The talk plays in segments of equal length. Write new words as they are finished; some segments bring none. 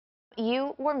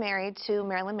you were married to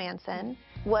Marilyn Manson.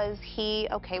 Was he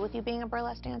okay with you being a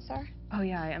burlesque dancer? Oh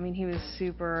yeah, I mean he was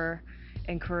super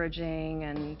encouraging,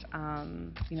 and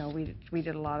you know, we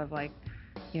did a lot of, like,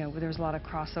 you know, there was a lot of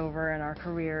crossover in our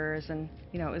careers, and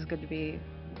you know, it was good to be,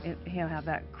 you know, have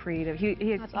that creative.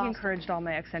 He Awesome. encouraged all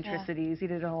my eccentricities. He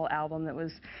did a whole album that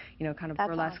was, you know, kind of That's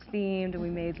burlesque awesome. themed, and we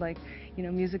made, like, you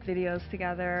know, music videos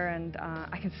together, and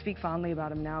I can speak fondly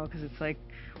about him now because it's like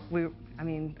I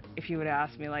mean, if you would have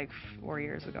asked me like 4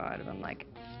 years ago, I'd have been like,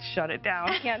 shut it down,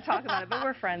 can't talk about it. But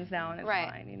we're friends now, and it's Right.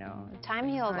 fine, you know. Time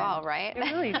heals all, right? It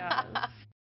really does.